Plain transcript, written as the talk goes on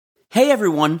Hey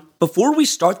everyone, before we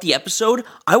start the episode,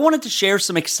 I wanted to share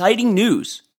some exciting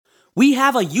news. We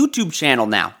have a YouTube channel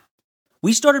now.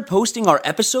 We started posting our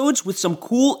episodes with some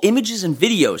cool images and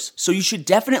videos, so you should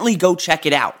definitely go check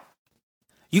it out.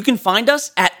 You can find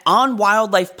us at On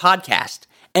Wildlife Podcast,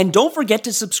 and don't forget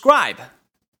to subscribe.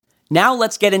 Now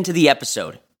let's get into the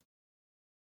episode.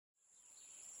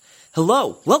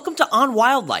 Hello, welcome to On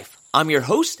Wildlife. I'm your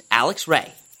host, Alex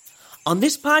Ray. On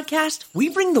this podcast, we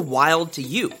bring the wild to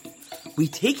you. We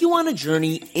take you on a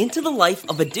journey into the life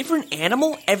of a different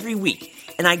animal every week,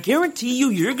 and I guarantee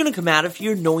you're going to come out of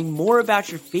here knowing more about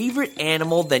your favorite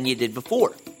animal than you did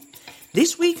before.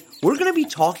 This week, we're going to be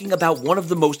talking about one of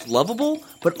the most lovable,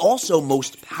 but also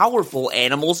most powerful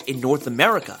animals in North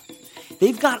America.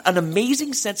 They've got an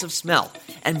amazing sense of smell,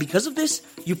 and because of this,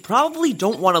 you probably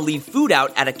don't want to leave food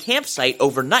out at a campsite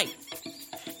overnight.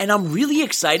 And I'm really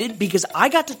excited because I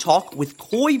got to talk with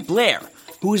Coy Blair,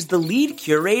 who is the lead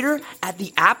curator at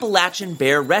the Appalachian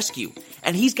Bear Rescue,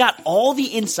 and he's got all the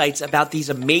insights about these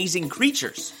amazing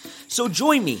creatures. So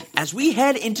join me as we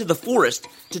head into the forest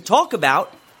to talk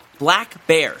about black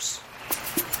bears.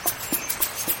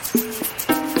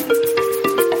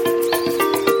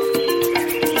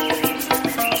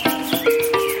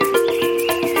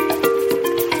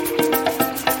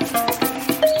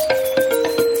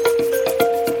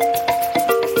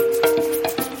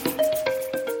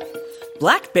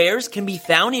 Black bears can be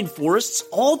found in forests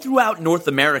all throughout North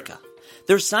America.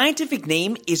 Their scientific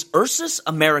name is Ursus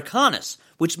americanus,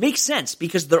 which makes sense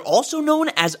because they're also known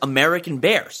as American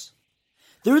bears.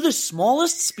 They're the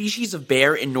smallest species of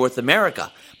bear in North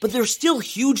America, but they're still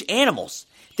huge animals.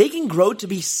 They can grow to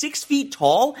be 6 feet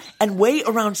tall and weigh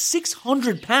around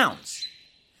 600 pounds.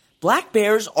 Black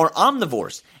bears are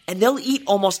omnivores, and they'll eat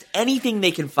almost anything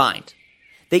they can find.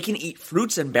 They can eat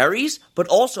fruits and berries, but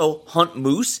also hunt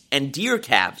moose and deer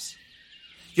calves.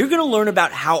 You're going to learn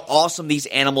about how awesome these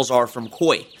animals are from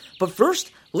Coy. But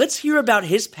first, let's hear about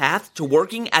his path to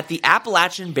working at the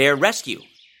Appalachian Bear Rescue.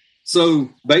 So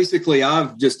basically,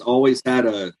 I've just always had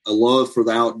a love for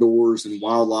the outdoors and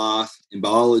wildlife and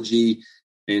biology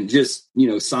and just,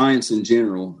 science in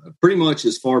general, pretty much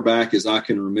as far back as I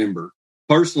can remember.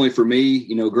 Personally, for me,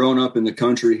 growing up in the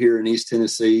country here in East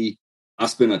Tennessee, I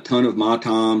spent a ton of my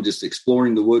time just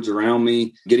exploring the woods around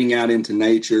me, getting out into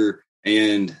nature,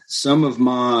 and some of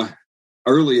my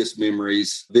earliest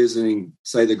memories visiting,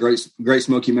 say, the Great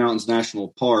Smoky Mountains National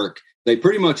Park, they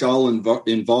pretty much all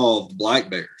involved black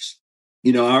bears.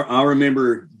 I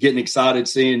remember getting excited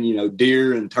seeing,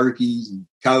 deer and turkeys and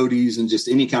coyotes and just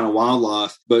any kind of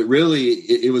wildlife. But really,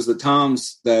 it was the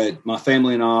times that my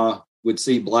family and I would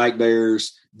see black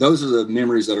bears. Those are the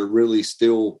memories that are really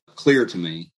still clear to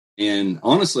me. And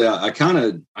honestly, I kind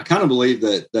of believe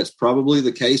that that's probably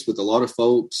the case with a lot of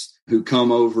folks who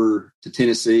come over to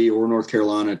Tennessee or North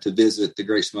Carolina to visit the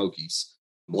Great Smokies.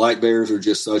 Black bears are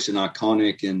just such an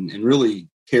iconic and really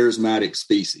charismatic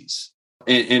species.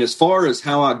 And as far as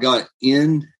how I got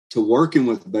into working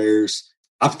with bears,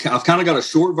 I've kind of got a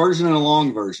short version and a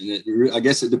long version. I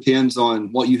guess it depends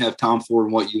on what you have time for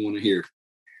and what you want to hear.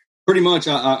 Pretty much,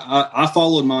 I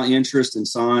followed my interest in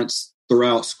science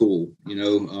throughout school.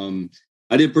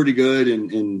 I did pretty good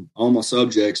in all my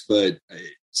subjects, but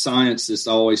science just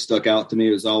always stuck out to me.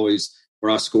 It was always where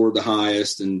I scored the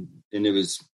highest, and it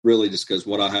was really just because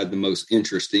what I had the most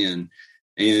interest in.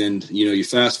 And, you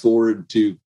fast forward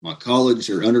to my college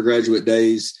or undergraduate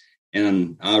days,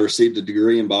 and I received a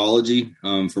degree in biology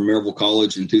from Maryville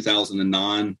College in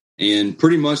 2009. And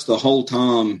pretty much the whole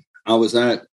time I was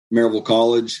at Maryville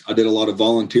College, I did a lot of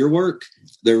volunteer work.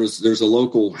 There's a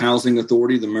local housing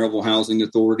authority, the Maryville Housing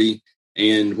Authority.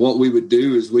 And what we would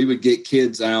do is we would get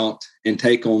kids out and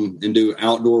take them and do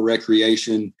outdoor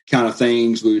recreation kind of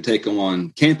things. We would take them on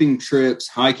camping trips,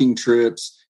 hiking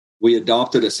trips. We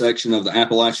adopted a section of the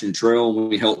Appalachian Trail and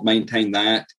we helped maintain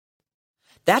that.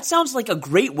 That sounds like a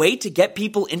great way to get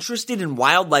people interested in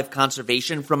wildlife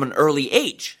conservation from an early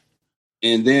age.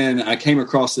 And then I came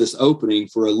across this opening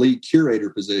for a lead curator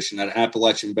position at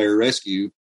Appalachian Bear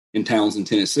Rescue in Townsend,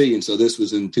 Tennessee. And so this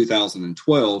was in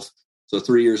 2012, so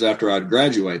 3 years after I'd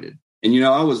graduated. And,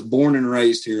 I was born and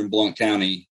raised here in Blount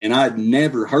County, and I'd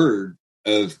never heard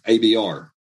of ABR,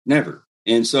 never.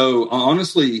 And so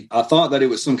honestly, I thought that it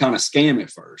was some kind of scam at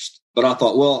first, but I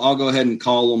thought, well, I'll go ahead and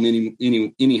call them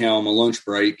anyhow on my lunch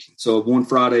break. So one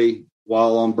Friday,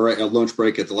 while on a lunch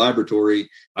break at the laboratory,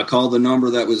 I called the number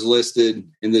that was listed,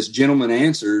 and this gentleman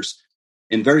answers,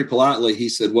 and very politely he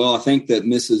said, well, I think that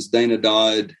Mrs. Dana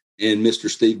Dodd and Mr.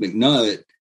 Steve McNutt,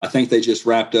 I think they just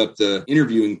wrapped up the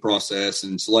interviewing process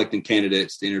and selecting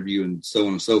candidates to interview and so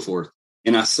on and so forth.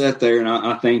 And I sat there and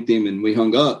I thanked him and we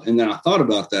hung up. And then I thought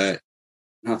about that.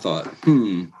 And I thought,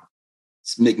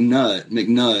 it's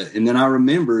McNutt. And then I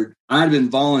remembered I had been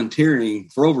volunteering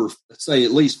for over, say,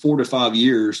 at least 4 to 5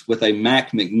 years with a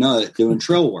Mac McNutt doing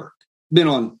trail work. Been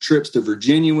on trips to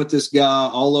Virginia with this guy,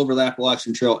 all over the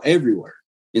Appalachian Trail, everywhere.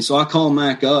 And so I called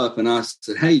Mac up and I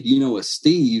said, hey, do you know a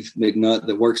Steve McNutt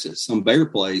that works at some bear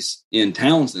place in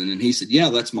Townsend? And he said, yeah,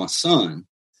 that's my son.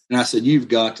 And I said, you've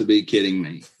got to be kidding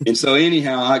me. And so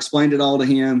anyhow, I explained it all to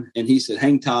him and he said,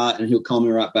 hang tight and he'll call me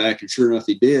right back. And sure enough,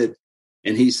 he did.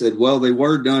 And he said, well, they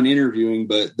were done interviewing,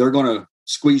 but they're going to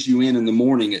squeeze you in the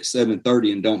morning at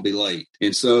 7:30 and don't be late.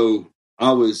 And so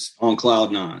I was on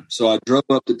cloud nine. So I drove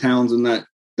up to Townsend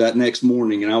that next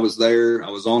morning and I was there. I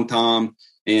was on time.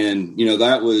 And,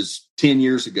 that was 10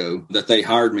 years ago that they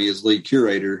hired me as lead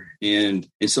curator. And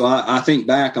so I think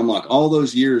back, I'm like, all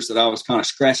those years that I was kind of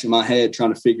scratching my head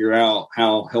trying to figure out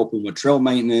how helping with trail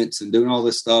maintenance and doing all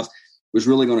this stuff was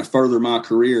really going to further my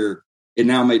career. It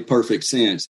now made perfect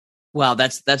sense. Wow,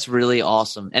 that's really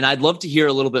awesome. And I'd love to hear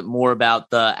a little bit more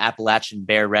about the Appalachian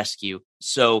Bear Rescue.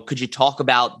 So could you talk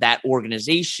about that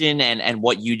organization and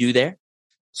what you do there?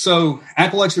 So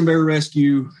Appalachian Bear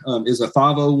Rescue is a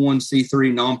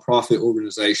 501c3 nonprofit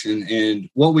organization. And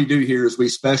what we do here is we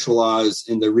specialize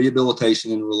in the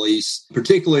rehabilitation and release,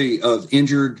 particularly of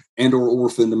injured and or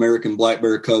orphaned American black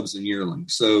bear cubs and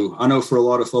yearlings. So I know for a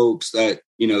lot of folks that,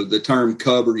 the term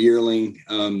cub or yearling,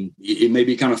 it may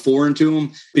be kind of foreign to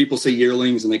them. People see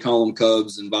yearlings and they call them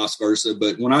cubs and vice versa.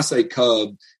 But when I say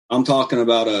cub, I'm talking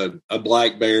about a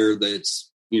black bear that's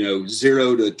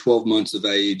 0 to 12 months of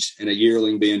age and a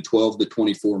yearling being 12 to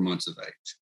 24 months of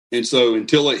age. And so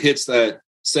until it hits that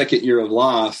second year of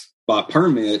life by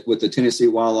permit with the Tennessee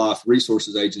Wildlife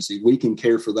Resources Agency, we can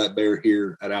care for that bear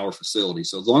here at our facility.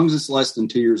 So as long as it's less than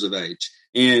 2 years of age.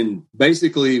 And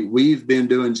basically we've been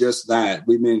doing just that.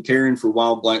 We've been caring for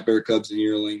wild black bear cubs and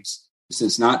yearlings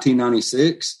since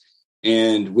 1996.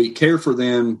 And we care for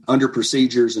them under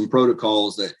procedures and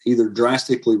protocols that either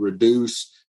drastically reduce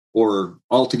or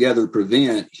altogether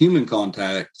prevent human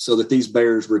contact so that these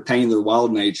bears retain their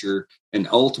wild nature and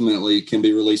ultimately can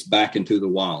be released back into the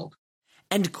wild.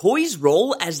 And Coy's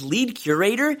role as lead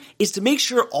curator is to make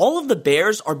sure all of the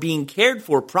bears are being cared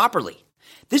for properly.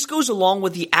 This goes along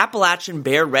with the Appalachian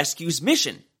Bear Rescue's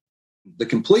mission. The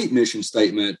complete mission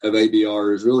statement of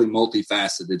ABR is really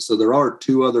multifaceted. So there are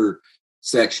 2 other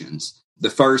sections. The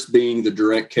first being the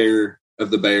direct care of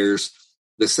the bears.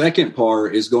 The second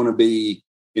part is going to be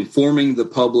informing the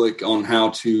public on how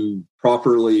to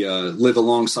properly live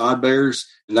alongside bears,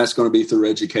 and that's going to be through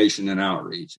education and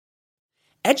outreach.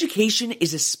 Education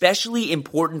is especially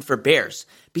important for bears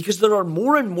because there are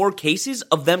more and more cases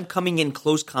of them coming in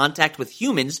close contact with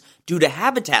humans due to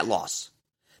habitat loss.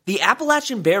 The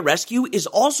Appalachian Bear Rescue is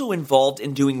also involved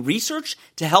in doing research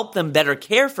to help them better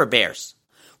care for bears.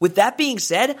 With that being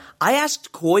said, I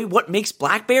asked Coy what makes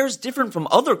black bears different from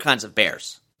other kinds of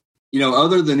bears.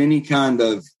 Other than any kind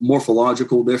of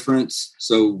morphological difference,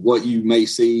 so what you may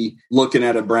see looking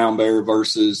at a brown bear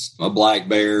versus a black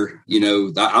bear,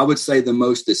 I would say the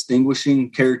most distinguishing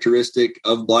characteristic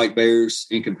of black bears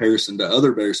in comparison to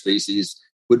other bear species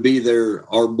would be their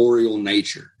arboreal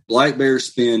nature. Black bears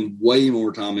spend way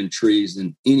more time in trees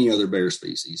than any other bear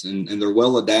species, and they're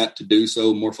well adapted to do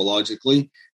so morphologically.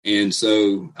 And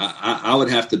so I would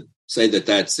have to say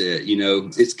that's it.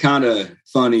 It's kind of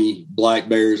funny. Black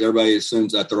bears, everybody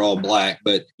assumes that they're all black,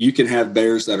 but you can have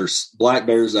black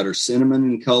bears that are cinnamon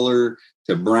in color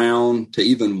to brown to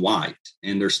even white,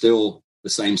 and they're still the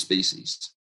same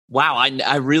species. Wow.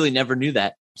 I really never knew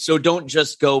that. So don't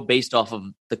just go based off of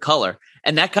the color.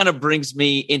 And that kind of brings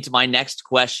me into my next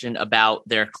question about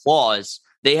their claws.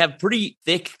 They have pretty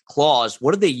thick claws.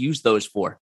 What do they use those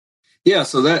for? Yeah.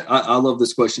 So I love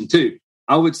this question too.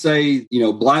 I would say,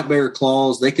 black bear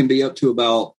claws, they can be up to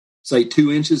about, say,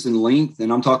 2 inches in length.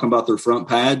 And I'm talking about their front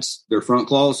pads, their front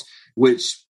claws,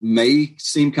 which may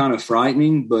seem kind of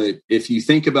frightening. But if you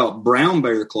think about brown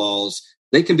bear claws,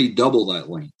 they can be double that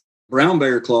length. Brown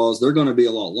bear claws, they're going to be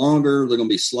a lot longer. They're going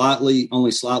to be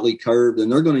only slightly curved,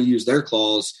 and they're going to use their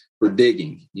claws for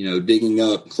digging, digging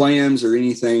up clams or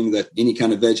any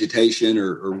kind of vegetation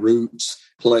or roots,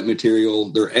 plant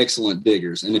material. They're excellent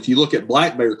diggers. And if you look at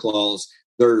black bear claws,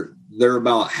 they're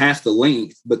about half the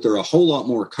length, but they're a whole lot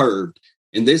more curved.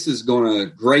 And this is going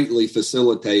to greatly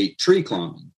facilitate tree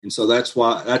climbing. And so that's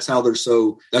why they're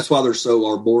so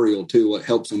arboreal too. What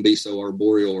helps them be so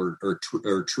arboreal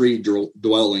or tree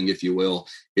dwelling, if you will,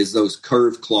 is those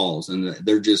curved claws, and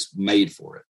they're just made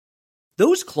for it.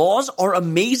 Those claws are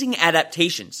amazing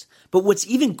adaptations, but what's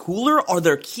even cooler are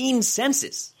their keen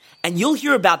senses. And you'll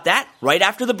hear about that right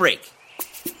after the break.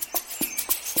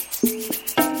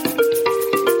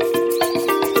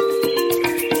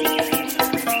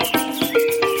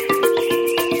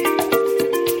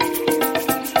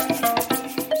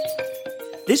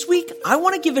 I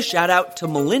want to give a shout out to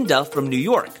Melinda from New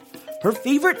York. Her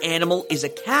favorite animal is a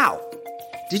cow.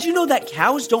 Did you know that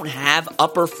cows don't have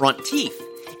upper front teeth?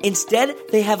 Instead,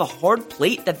 they have a hard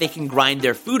plate that they can grind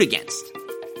their food against.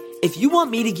 If you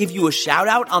want me to give you a shout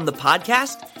out on the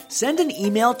podcast, send an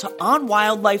email to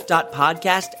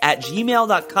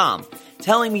onwildlife.podcast@gmail.com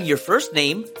telling me your first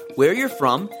name, where you're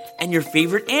from, and your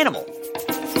favorite animal.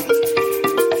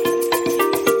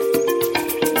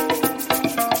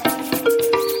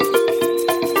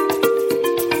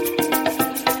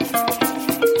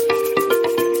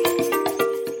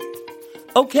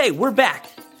 Okay, we're back.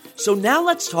 So now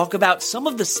let's talk about some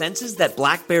of the senses that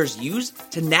black bears use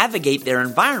to navigate their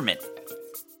environment.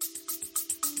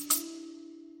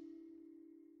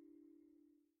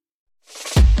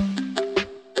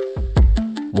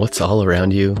 What's all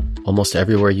around you, almost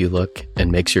everywhere you look,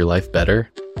 and makes your life better?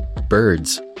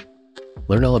 Birds.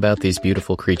 Learn all about these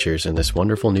beautiful creatures in this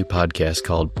wonderful new podcast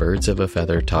called Birds of a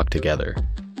Feather Talk Together.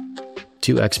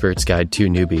 Two experts guide two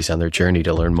newbies on their journey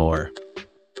to learn more.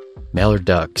 Mallard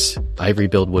ducks,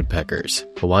 ivory-billed woodpeckers,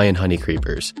 Hawaiian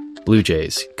honeycreepers, blue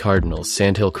jays, cardinals,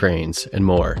 sandhill cranes, and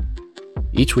more.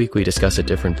 Each week we discuss a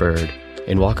different bird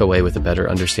and walk away with a better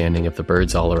understanding of the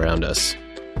birds all around us.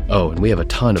 Oh, and we have a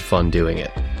ton of fun doing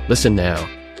it. Listen now.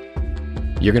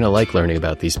 You're going to like learning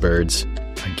about these birds.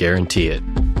 I guarantee it.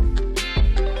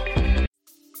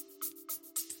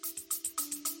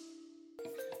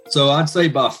 So I'd say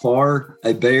by far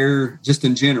a bear, just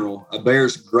in general, a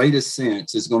bear's greatest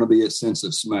sense is going to be its sense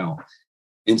of smell.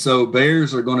 And so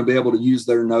bears are going to be able to use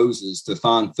their noses to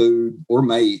find food or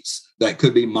mates that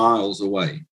could be miles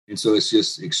away. And so it's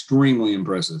just extremely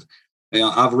impressive.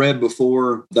 Now, I've read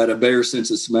before that a bear's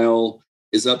sense of smell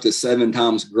is up to 7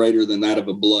 times greater than that of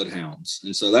a bloodhound's.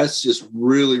 And so that's just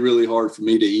really, really hard for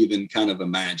me to even kind of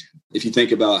imagine. If you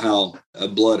think about how a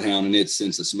bloodhound and its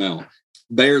sense of smell.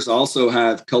 Bears also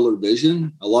have color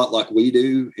vision, a lot like we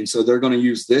do. And so they're going to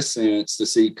use this sense to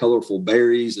see colorful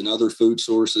berries and other food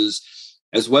sources,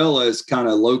 as well as kind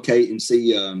of locate and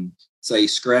see, say,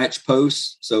 scratch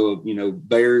posts. So,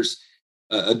 bears,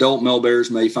 adult male bears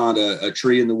may find a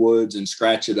tree in the woods and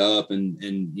scratch it up.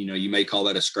 And you may call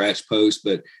that a scratch post,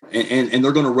 but, and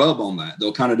they're going to rub on that.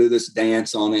 They'll kind of do this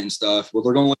dance on it and stuff. Well,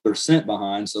 they're going to leave their scent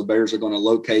behind. So bears are going to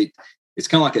locate. It's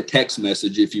kind of like a text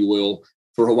message, if you will,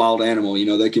 for a wild animal.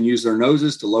 They can use their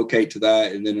noses to locate to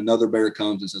that. And then another bear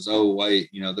comes and says, oh, wait,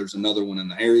 there's another one in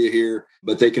the area here.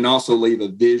 But they can also leave a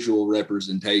visual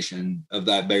representation of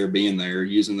that bear being there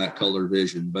using that color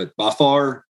vision. But by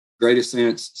far, greatest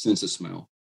sense of smell.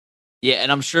 Yeah,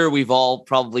 and I'm sure we've all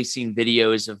probably seen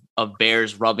videos of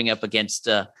bears rubbing up against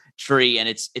a tree, and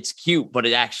it's cute, but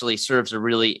it actually serves a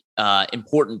really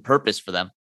important purpose for them.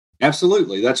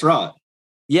 Absolutely. That's right.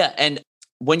 Yeah, and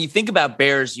when you think about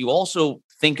bears, you also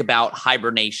think about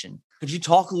hibernation. Could you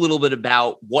talk a little bit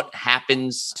about what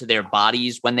happens to their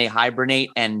bodies when they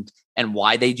hibernate and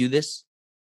why they do this?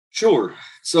 Sure.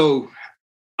 So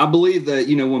I believe that,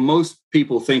 when most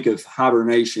people think of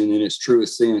hibernation in its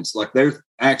truest sense, like they're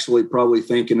actually probably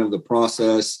thinking of the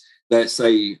process that,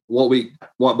 say,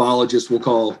 what biologists will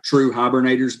call true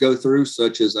hibernators go through,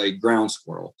 such as a ground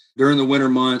squirrel. During the winter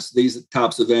months, these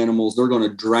types of animals, they're going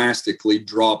to drastically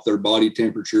drop their body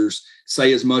temperatures,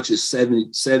 say as much as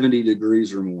 70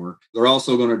 degrees or more. They're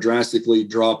also going to drastically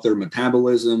drop their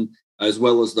metabolism as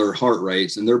well as their heart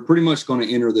rates, and they're pretty much going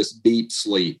to enter this deep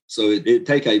sleep. So it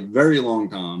take a very long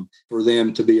time for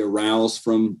them to be aroused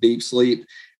from deep sleep.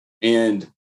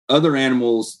 And other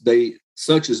animals,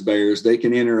 such as bears, they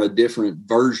can enter a different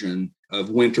version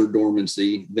of winter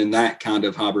dormancy than that kind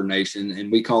of hibernation,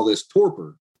 and we call this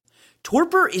torpor.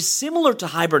 Torpor is similar to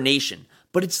hibernation,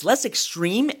 but it's less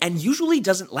extreme and usually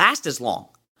doesn't last as long.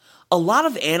 A lot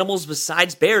of animals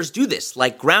besides bears do this,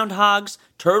 like groundhogs,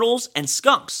 turtles, and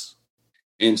skunks.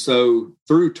 And so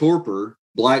through torpor,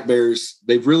 black bears,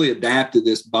 they've really adapted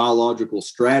this biological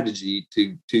strategy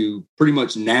to pretty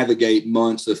much navigate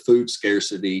months of food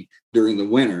scarcity during the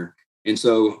winter. And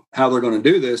so how they're going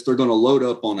to do this, they're going to load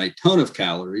up on a ton of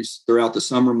calories throughout the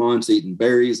summer months, eating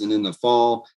berries, and in the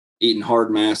fall, eating hard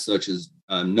mass such as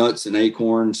nuts and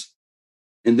acorns.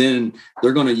 And then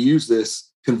they're going to use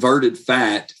this converted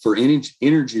fat for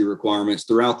energy requirements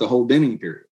throughout the whole denning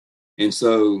period. And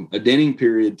so a denning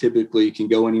period typically can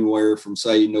go anywhere from,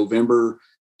 say, November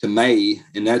to May,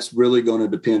 and that's really going to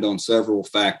depend on several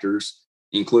factors,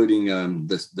 including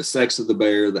the sex of the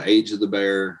bear, the age of the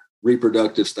bear,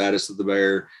 reproductive status of the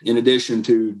bear, in addition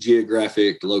to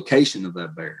geographic location of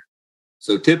that bear.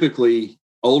 So typically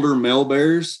older male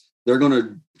bears, they're going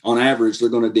to on average, they're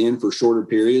going to den for shorter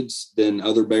periods than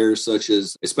other bears, such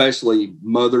as especially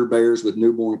mother bears with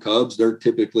newborn cubs. They're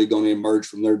typically going to emerge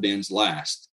from their dens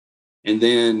last. And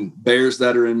then bears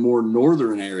that are in more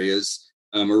northern areas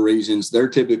or regions, they're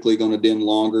typically going to den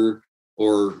longer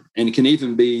and can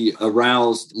even be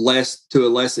aroused to a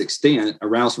less extent,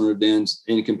 aroused from their dens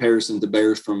in comparison to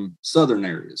bears from southern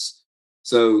areas.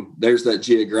 So there's that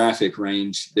geographic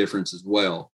range difference as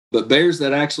well. But bears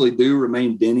that actually do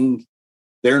remain denning,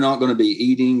 they're not going to be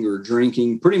eating or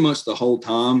drinking pretty much the whole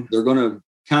time. They're going to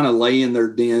kind of lay in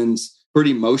their dens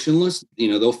pretty motionless.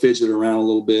 They'll fidget around a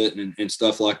little bit and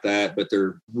stuff like that, but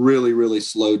they're really, really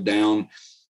slowed down.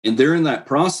 And during that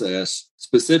process,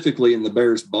 specifically in the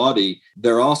bear's body,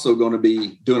 they're also going to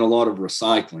be doing a lot of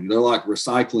recycling. They're like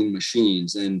recycling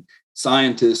machines. And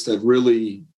scientists have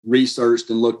really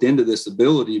researched and looked into this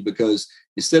ability because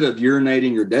instead of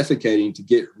urinating or defecating to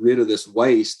get rid of this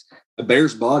waste, a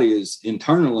bear's body is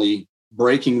internally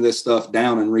breaking this stuff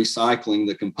down and recycling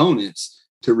the components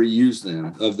to reuse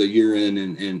them of the urine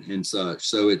and such.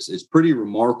 So it's pretty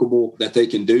remarkable that they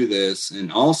can do this.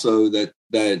 And also that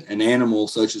an animal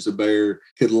such as a bear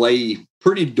could lay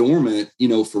pretty dormant,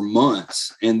 for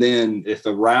months. And then if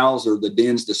aroused or the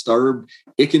den's disturbed,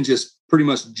 it can just pretty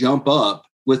much jump up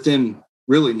within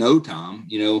really no time.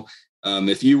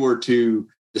 If you were to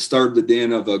disturb the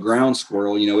den of a ground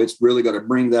squirrel, it's really got to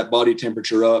bring that body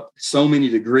temperature up so many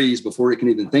degrees before it can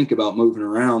even think about moving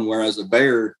around. Whereas a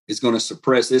bear is going to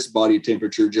suppress its body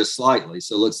temperature just slightly.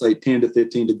 So let's say 10 to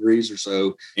 15 degrees or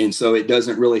so. And so it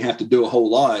doesn't really have to do a whole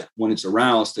lot when it's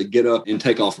aroused to get up and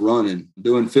take off running.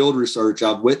 Doing field research,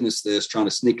 I've witnessed this, trying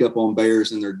to sneak up on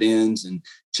bears in their dens and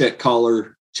check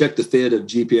the fit of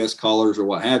GPS collars or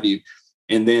what have you.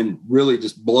 And then really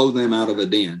just blow them out of a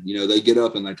den. They get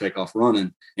up and they take off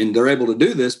running. And they're able to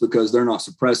do this because they're not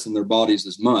suppressing their bodies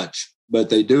as much, but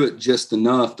they do it just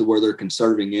enough to where they're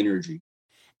conserving energy.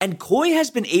 And Coy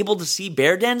has been able to see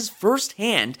bear dens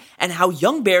firsthand and how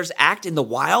young bears act in the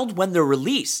wild when they're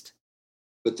released.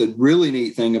 But the really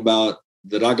neat thing about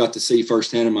that I got to see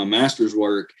firsthand in my master's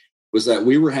work was that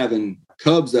we were having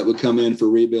cubs that would come in for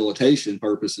rehabilitation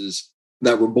purposes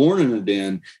that were born in a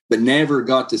den, but never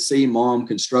got to see mom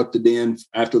construct a den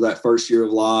after that first year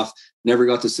of life, never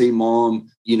got to see mom,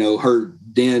 her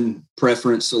den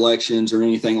preference selections or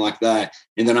anything like that.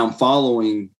 And then I'm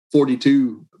following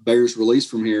 42 bears released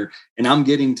from here, and I'm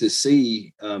getting to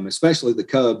see, especially the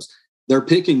cubs, they're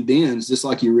picking dens just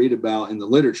like you read about in the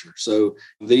literature. So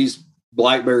these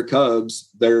black bear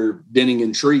cubs, they're denning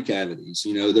in tree cavities,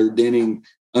 they're denning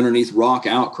underneath rock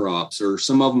outcrops, or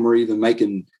some of them are even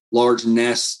making large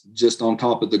nests just on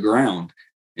top of the ground.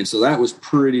 And so that was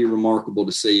pretty remarkable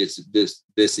to see. It's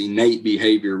this innate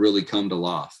behavior really come to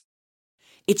life.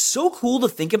 It's so cool to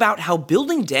think about how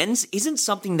building dens isn't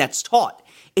something that's taught.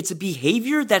 It's a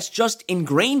behavior that's just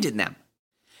ingrained in them.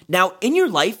 Now, in your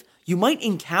life, you might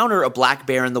encounter a black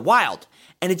bear in the wild,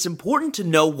 and it's important to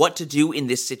know what to do in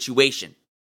this situation.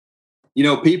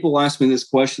 People ask me this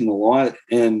question a lot,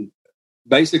 and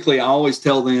basically I always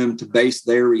tell them to base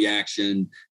their reaction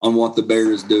on what the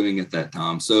bear is doing at that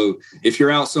time. So if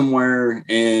you're out somewhere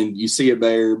and you see a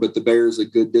bear, but the bear is a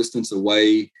good distance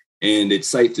away and it's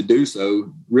safe to do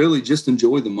so, really just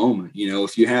enjoy the moment.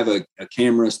 If you have a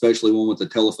camera, especially one with a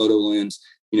telephoto lens,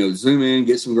 zoom in,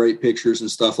 get some great pictures and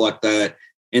stuff like that.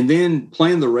 And then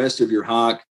plan the rest of your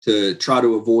hike to try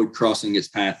to avoid crossing its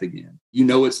path again.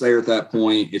 It's there at that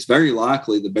point. It's very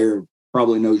likely the bear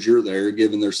probably knows you're there,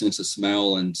 given their sense of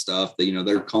smell and stuff that,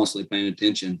 they're constantly paying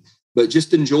attention. But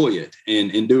just enjoy it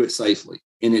and do it safely.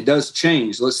 And it does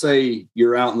change. Let's say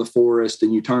you're out in the forest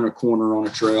and you turn a corner on a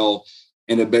trail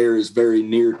and a bear is very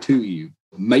near to you.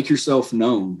 Make yourself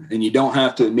known, and you don't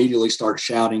have to immediately start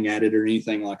shouting at it or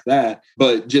anything like that.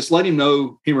 But just let him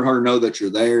or her know that you're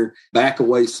there. Back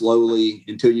away slowly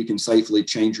until you can safely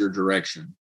change your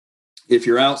direction. If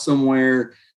you're out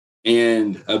somewhere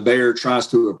and a bear tries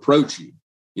to approach you,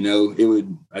 it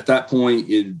would, at that point,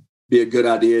 it'd be a good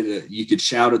idea you could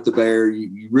shout at the bear.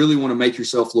 You really want to make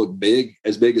yourself look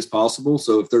as big as possible.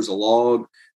 So if there's a log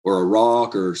or a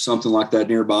rock or something like that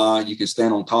nearby, you can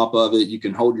stand on top of it. You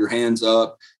can hold your hands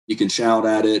up. You can shout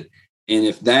at it. And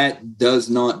if that does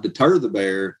not deter the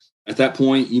bear, at that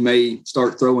point, you may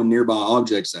start throwing nearby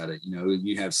objects at it.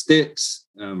 You have sticks,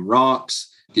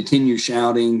 rocks, continue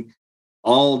shouting,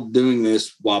 all doing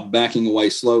this while backing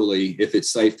away slowly if it's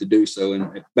safe to do so.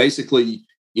 And basically,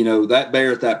 that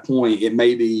bear at that point, it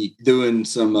may be doing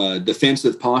some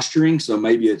defensive posturing. So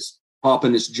maybe it's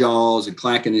popping its jaws and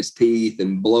clacking its teeth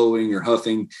and blowing or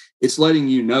huffing. It's letting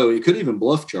you know. It could even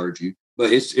bluff charge you,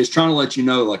 but it's trying to let you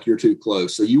know like you're too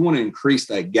close. So you want to increase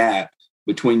that gap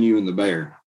between you and the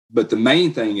bear. But the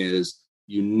main thing is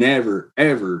you never,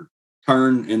 ever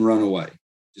turn and run away.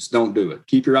 Just don't do it.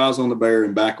 Keep your eyes on the bear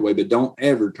and back away, but don't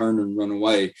ever turn and run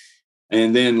away.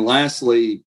 And then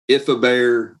lastly, if a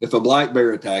black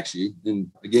bear attacks you,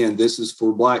 and again, this is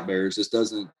for black bears, this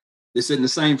isn't the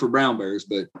same for brown bears,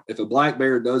 but if a black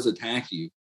bear does attack you,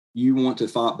 you want to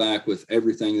fight back with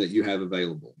everything that you have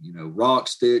available,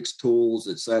 rocks, sticks, tools,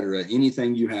 etc.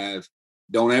 Anything you have.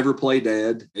 Don't ever play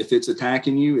dead. If it's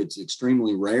attacking you, it's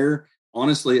extremely rare.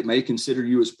 Honestly, it may consider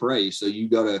you as prey. So you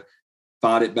got to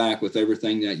fight it back with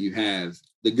everything that you have.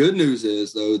 The good news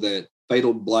is, though, that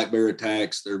fatal black bear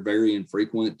attacks, they're very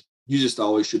infrequent. You just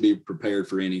always should be prepared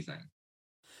for anything.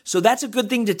 So that's a good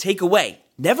thing to take away.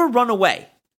 Never run away.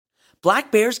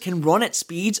 Black bears can run at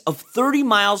speeds of 30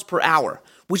 miles per hour,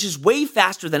 which is way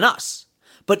faster than us.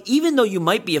 But even though you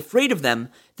might be afraid of them,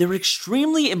 they're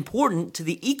extremely important to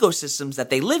the ecosystems that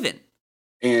they live in.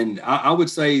 And I would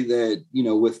say that,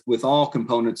 with all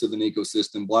components of an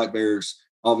ecosystem, black bears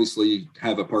obviously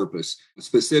have a purpose.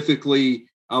 Specifically,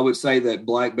 I would say that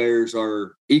black bears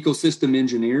are ecosystem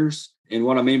engineers. And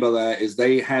what I mean by that is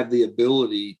they have the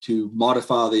ability to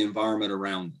modify the environment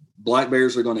around them. Black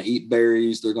bears are going to eat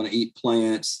berries. They're going to eat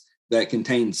plants that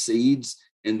contain seeds.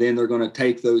 And then they're going to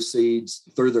take those seeds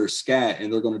through their scat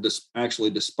and they're going to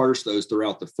actually disperse those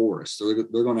throughout the forest. So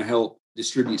they're going to help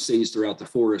distribute seeds throughout the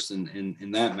forest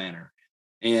in that manner.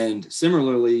 And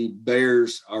similarly,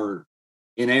 bears are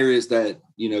in areas that,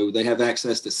 they have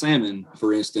access to salmon,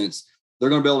 for instance. They're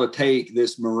going to be able to take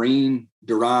this marine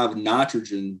derived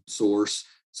nitrogen source,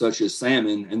 such as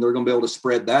salmon, and they're going to be able to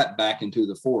spread that back into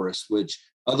the forest, which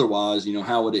otherwise,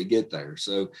 how would it get there?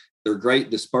 So they're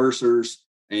great dispersers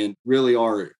and really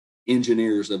are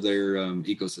engineers of their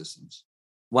ecosystems.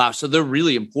 Wow. So they're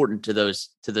really important to those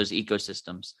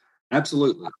ecosystems.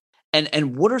 Absolutely.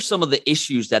 And what are some of the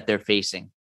issues that they're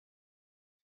facing?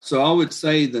 So I would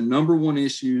say the number one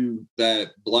issue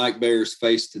that black bears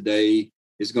face today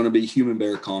is going to be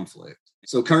human-bear conflict.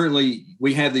 So currently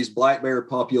we have these black bear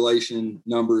population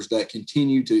numbers that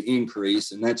continue to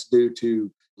increase, and that's due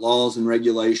to laws and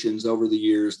regulations over the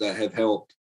years that have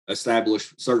helped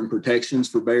establish certain protections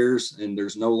for bears, and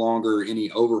there's no longer any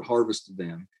overharvest of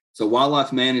them. So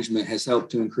wildlife management has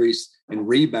helped to increase and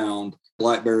rebound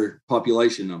black bear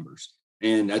population numbers.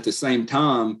 And at the same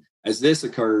time, as this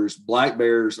occurs, black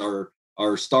bears are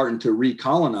starting to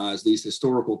recolonize these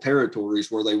historical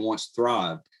territories where they once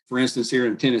thrived. For instance, here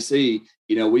in Tennessee,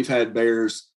 we've had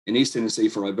bears in East Tennessee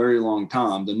for a very long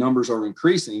time. The numbers are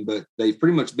increasing, but they've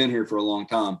pretty much been here for a long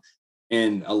time.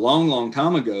 And a long, long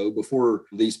time ago, before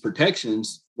these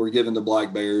protections were given to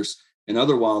black bears and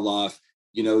other wildlife,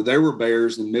 there were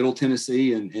bears in Middle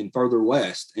Tennessee and further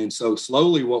west. And so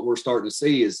slowly what we're starting to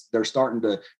see is they're starting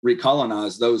to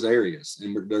recolonize those areas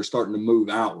and they're starting to move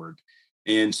outward.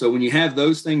 And so when you have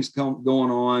those things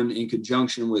going on in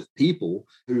conjunction with people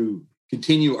who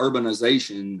continue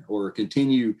urbanization or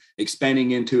continue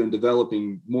expanding into and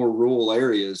developing more rural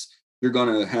areas, you're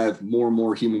going to have more and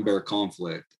more human bear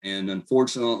conflict. And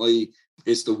unfortunately,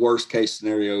 it's the worst case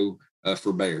scenario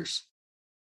for bears.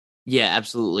 Yeah,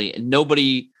 absolutely.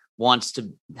 Nobody wants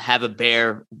to have a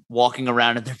bear walking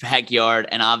around in their backyard.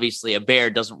 And obviously a bear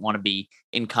doesn't want to be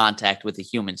in contact with a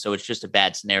human. So it's just a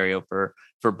bad scenario for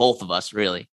both of us,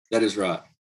 really. That is right.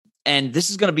 And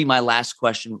this is going to be my last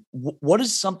question. What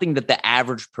is something that the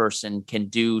average person can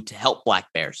do to help black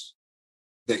bears?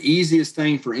 The easiest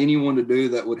thing for anyone to do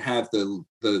that would have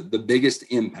the biggest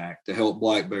impact to help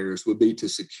black bears would be to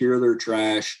secure their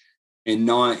trash and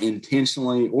not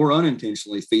intentionally or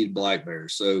unintentionally feed black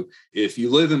bears. So if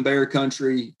you live in bear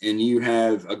country and you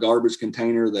have a garbage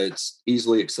container that's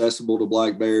easily accessible to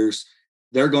black bears,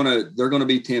 they're gonna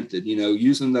be tempted,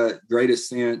 using the greatest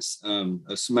sense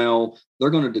of smell. They're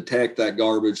going to detect that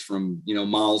garbage from,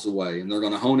 miles away, and they're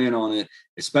going to hone in on it,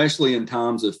 especially in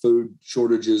times of food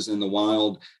shortages in the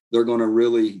wild. They're going to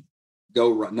really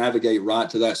navigate right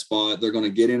to that spot. They're going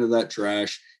to get into that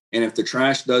trash. And if the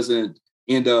trash doesn't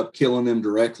end up killing them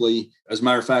directly, as a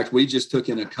matter of fact, we just took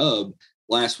in a cub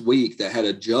last week that had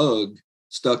a jug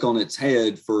stuck on its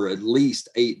head for at least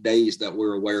 8 days that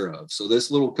we're aware of. So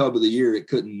this little cub of the year, it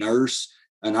couldn't nurse.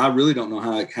 And I really don't know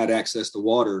how it had access to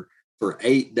water for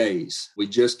 8 days. We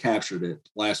just captured it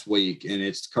last week and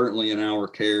it's currently in our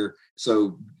care.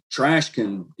 So trash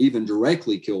can even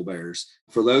directly kill bears.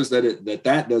 For those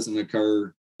that doesn't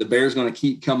occur, the bear's going to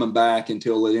keep coming back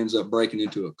until it ends up breaking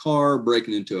into a car,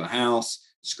 breaking into a house,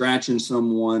 scratching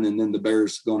someone, and then the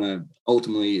bear's going to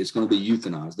ultimately, it's going to be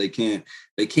euthanized.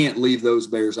 They can't leave those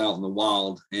bears out in the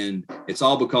wild. And it's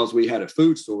all because we had a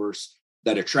food source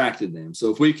that attracted them.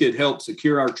 So if we could help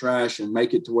secure our trash and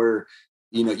make it to where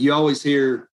you always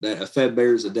hear that a fed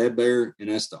bear is a dead bear, and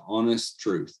that's the honest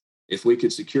truth. If we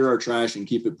could secure our trash and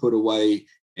keep it put away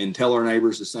and tell our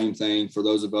neighbors the same thing, for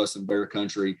those of us in bear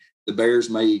country, the bears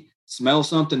may smell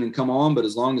something and come on, but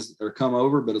as long as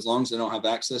they don't have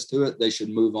access to it, they should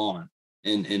move on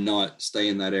and not stay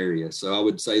in that area. So I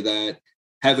would say that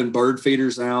having bird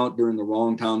feeders out during the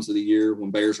wrong times of the year when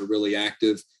bears are really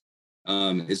active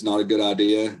is not a good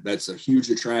idea. That's a huge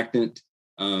attractant.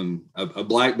 A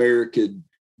black bear could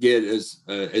get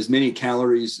as many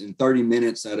calories in 30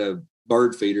 minutes at a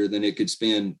bird feeder than it could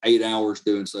spend 8 hours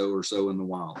doing so or so in the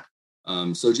wild.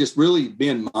 So just really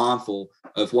being mindful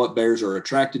of what bears are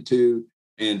attracted to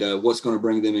and what's going to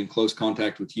bring them in close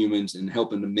contact with humans and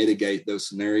helping to mitigate those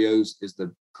scenarios is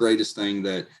the greatest thing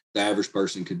that the average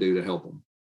person could do to help them.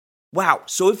 Wow,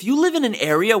 so if you live in an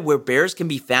area where bears can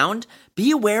be found, be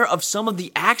aware of some of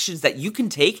the actions that you can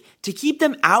take to keep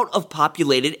them out of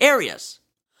populated areas.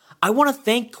 I want to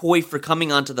thank Coy for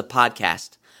coming onto the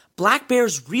podcast. Black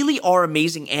bears really are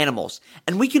amazing animals,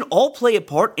 and we can all play a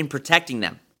part in protecting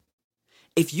them.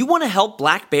 If you want to help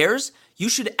black bears, you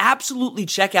should absolutely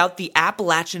check out the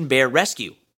Appalachian Bear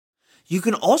Rescue. You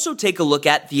can also take a look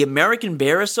at the American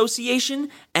Bear Association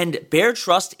and Bear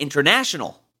Trust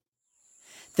International.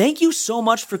 Thank you so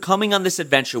much for coming on this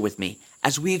adventure with me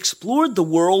as we explored the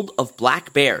world of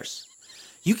black bears.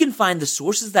 You can find the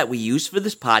sources that we use for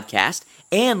this podcast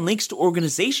and links to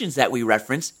organizations that we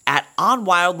reference at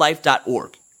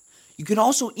onwildlife.org. You can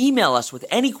also email us with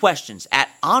any questions at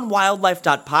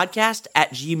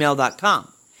onwildlife.podcast@gmail.com.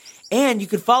 And you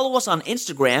can follow us on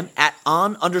Instagram at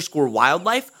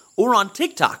on_wildlife or on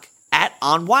TikTok at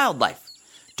onwildlife.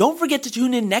 Don't forget to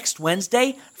tune in next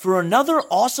Wednesday for another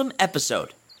awesome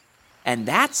episode. And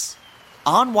that's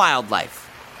On Wildlife.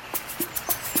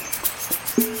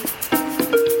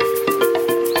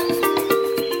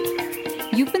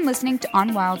 You've been listening to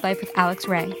On Wildlife with Alex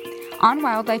Ray. On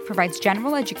Wildlife provides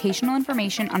general educational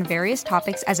information on various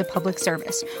topics as a public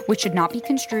service, which should not be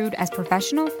construed as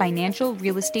professional, financial,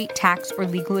 real estate, tax, or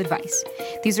legal advice.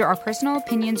 These are our personal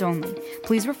opinions only.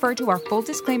 Please refer to our full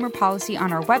disclaimer policy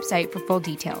on our website for full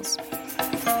details.